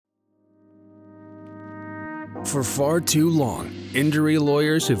For far too long, injury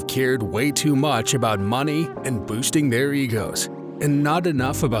lawyers have cared way too much about money and boosting their egos, and not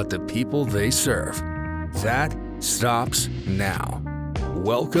enough about the people they serve. That stops now.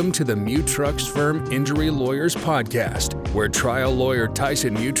 Welcome to the Mutrux Firm Injury Lawyers Podcast, where trial lawyer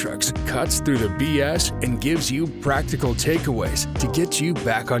Tyson Mutrux cuts through the BS and gives you practical takeaways to get you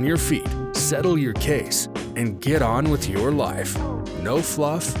back on your feet, settle your case, and get on with your life. No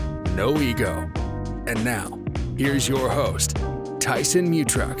fluff, no ego. And now, here's your host, Tyson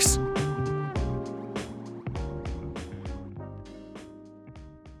Mutrux.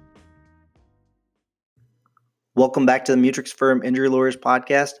 Welcome back to the Mutrux Firm Injury Lawyers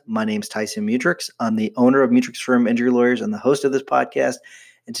Podcast. My name's Tyson Mutrux. I'm the owner of Mutrux Firm Injury Lawyers and the host of this podcast.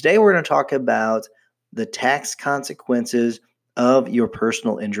 And today we're going to talk about the tax consequences of your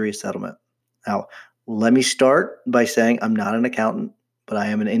personal injury settlement. Now, let me start by saying I'm not an accountant, but I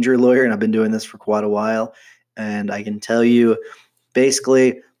am an injury lawyer, and I've been doing this for quite a while. And I can tell you,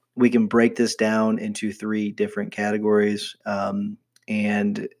 basically, we can break this down into three different categories.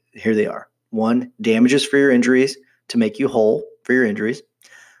 And here they are. One, damages for your injuries to make you whole for your injuries.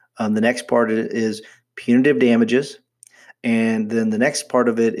 The next part of it is punitive damages. And then the next part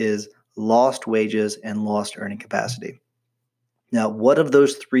of it is lost wages and lost earning capacity. Now, what of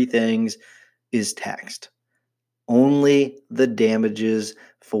those three things is taxed? Only the damages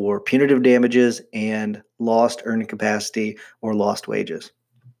for punitive damages and lost earning capacity or lost wages.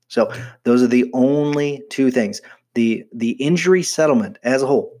 So those are the only two things. The injury settlement as a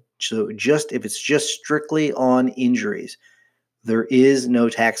whole. So if it's just strictly on injuries, there is no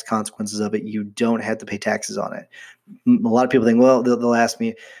tax consequences of it. You don't have to pay taxes on it. A lot of people think, well, they'll ask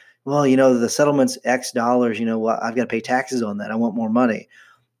me, well, the settlement's X dollars, I've got to pay taxes on that. I want more money.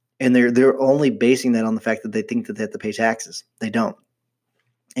 And they're only basing that on the fact that they think that they have to pay taxes. They don't.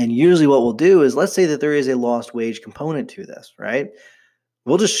 And usually what we'll do is, let's say that there is a lost wage component to this, right?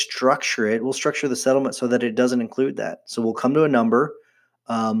 We'll just structure it. We'll structure the settlement so that it doesn't include that. So we'll come to a number.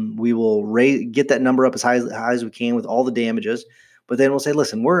 We will get that number up as high as we can with all the damages, but then we'll say,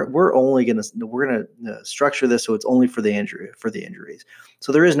 listen, we're gonna structure this so it's only for the injuries.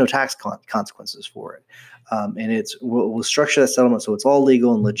 So there is no tax consequences for it, and we'll structure that settlement so it's all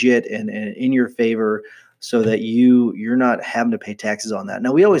legal and legit and in your favor, so that you're not having to pay taxes on that.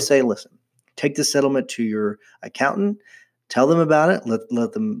 Now we always say, listen, take the settlement to your accountant, tell them about it,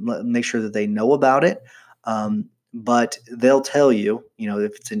 let them make sure that they know about it. But they'll tell you,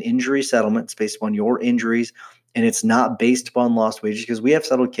 if it's an injury settlement, it's based upon your injuries, and it's not based upon lost wages, because we have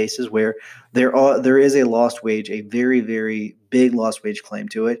settled cases where there is a lost wage, a very, very big lost wage claim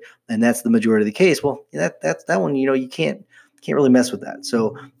to it, and that's the majority of the case. Well, that's that one. You can't really mess with that,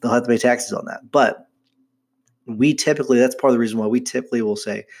 so they'll have to pay taxes on that. But that's part of the reason why we typically will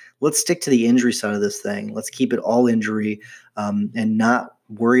say, let's stick to the injury side of this thing. Let's keep it all injury, and not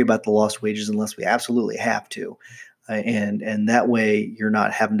worry about the lost wages unless we absolutely have to. And that way you're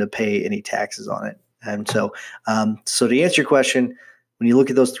not having to pay any taxes on it. And so to answer your question, when you look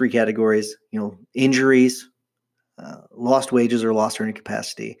at those three categories, injuries, lost wages or lost earning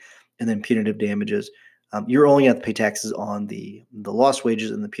capacity, and then punitive damages, you're only going to have to pay taxes on the lost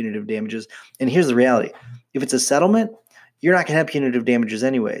wages and the punitive damages. And here's the reality. If it's a settlement, you're not going to have punitive damages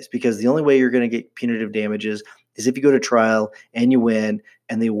anyways, because the only way you're going to get punitive damages is if you go to trial and you win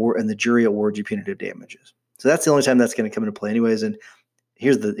and the jury awards you punitive damages. So that's the only time that's going to come into play anyways. And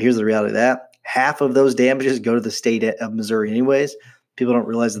here's the reality of that. Half of those damages go to the state of Missouri anyways. People don't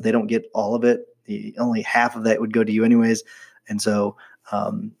realize that they don't get all of it. Only half of that would go to you anyways. And so,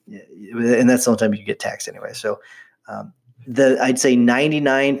 and that's the only time you get taxed anyway. So I'd say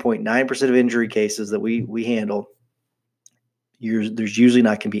 99.9% of injury cases that we handle, there's usually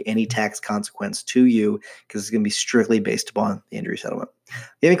not going to be any tax consequence to you, because it's going to be strictly based upon the injury settlement. If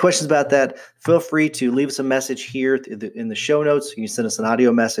you have any questions about that, feel free to leave us a message here in the show notes. You can send us an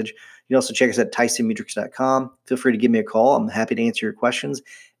audio message. You can also check us at TysonMutrux.com. Feel free to give me a call. I'm happy to answer your questions.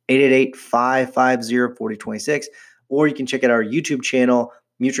 888-550-4026. Or you can check out our YouTube channel,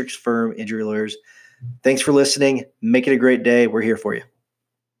 Mutrux Firm Injury Lawyers. Thanks for listening. Make it a great day. We're here for you.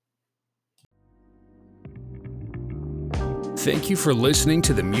 Thank you for listening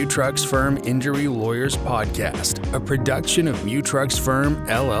to the Mutrux Firm Injury Lawyers Podcast, a production of Mutrux Firm,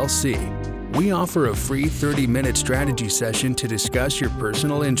 LLC. We offer a free 30-minute strategy session to discuss your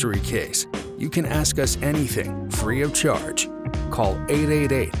personal injury case. You can ask us anything, free of charge. Call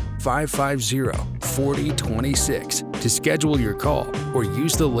 888-550-4026 to schedule your call, or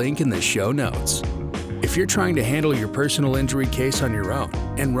use the link in the show notes. If you're trying to handle your personal injury case on your own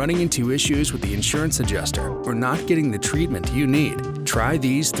and running into issues with the insurance adjuster or not getting the treatment you need, try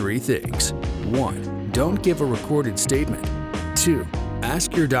these three things. 1. don't give a recorded statement. 2.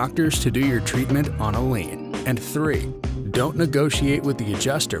 Ask your doctors to do your treatment on a lien. And 3. Don't negotiate with the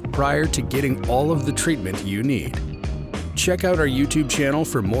adjuster prior to getting all of the treatment you need. Check out our YouTube channel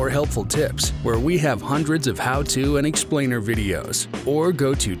for more helpful tips, where we have hundreds of how-to and explainer videos, or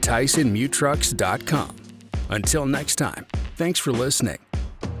go to TysonMutrux.com. Until next time, thanks for listening.